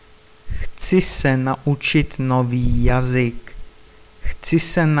Chci se naučit nový jazyk. Chci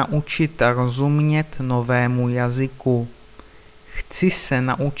se naučit rozumět novému jazyku. Chci se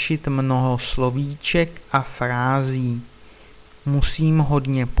naučit mnoho slovíček a frází. Musím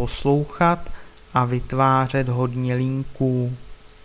hodně poslouchat a vytvářet hodně linků.